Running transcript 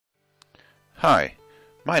Hi,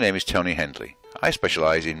 my name is Tony Hendley. I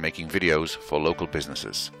specialise in making videos for local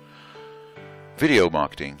businesses. Video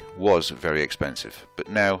marketing was very expensive, but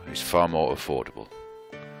now is far more affordable.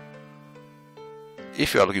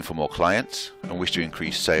 If you are looking for more clients and wish to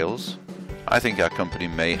increase sales, I think our company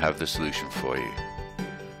may have the solution for you.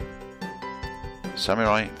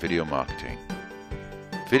 Samurai Video Marketing.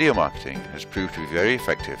 Video marketing has proved to be very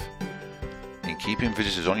effective in keeping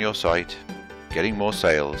visitors on your site, getting more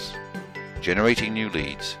sales, generating new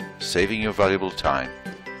leads, saving your valuable time,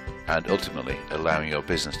 and ultimately allowing your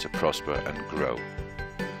business to prosper and grow.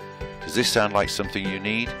 Does this sound like something you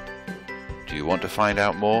need? Do you want to find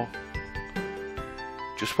out more?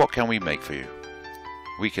 Just what can we make for you?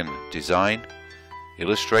 We can design,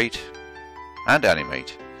 illustrate, and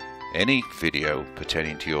animate any video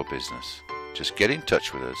pertaining to your business. Just get in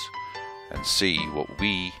touch with us and see what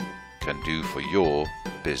we can do for your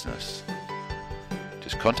business.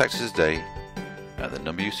 Just contact us today at the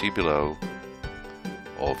number you see below,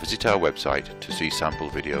 or visit our website to see sample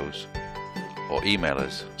videos, or email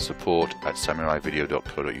us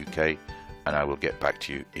support@samuraivideo.co.uk and I will get back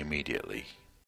to you immediately.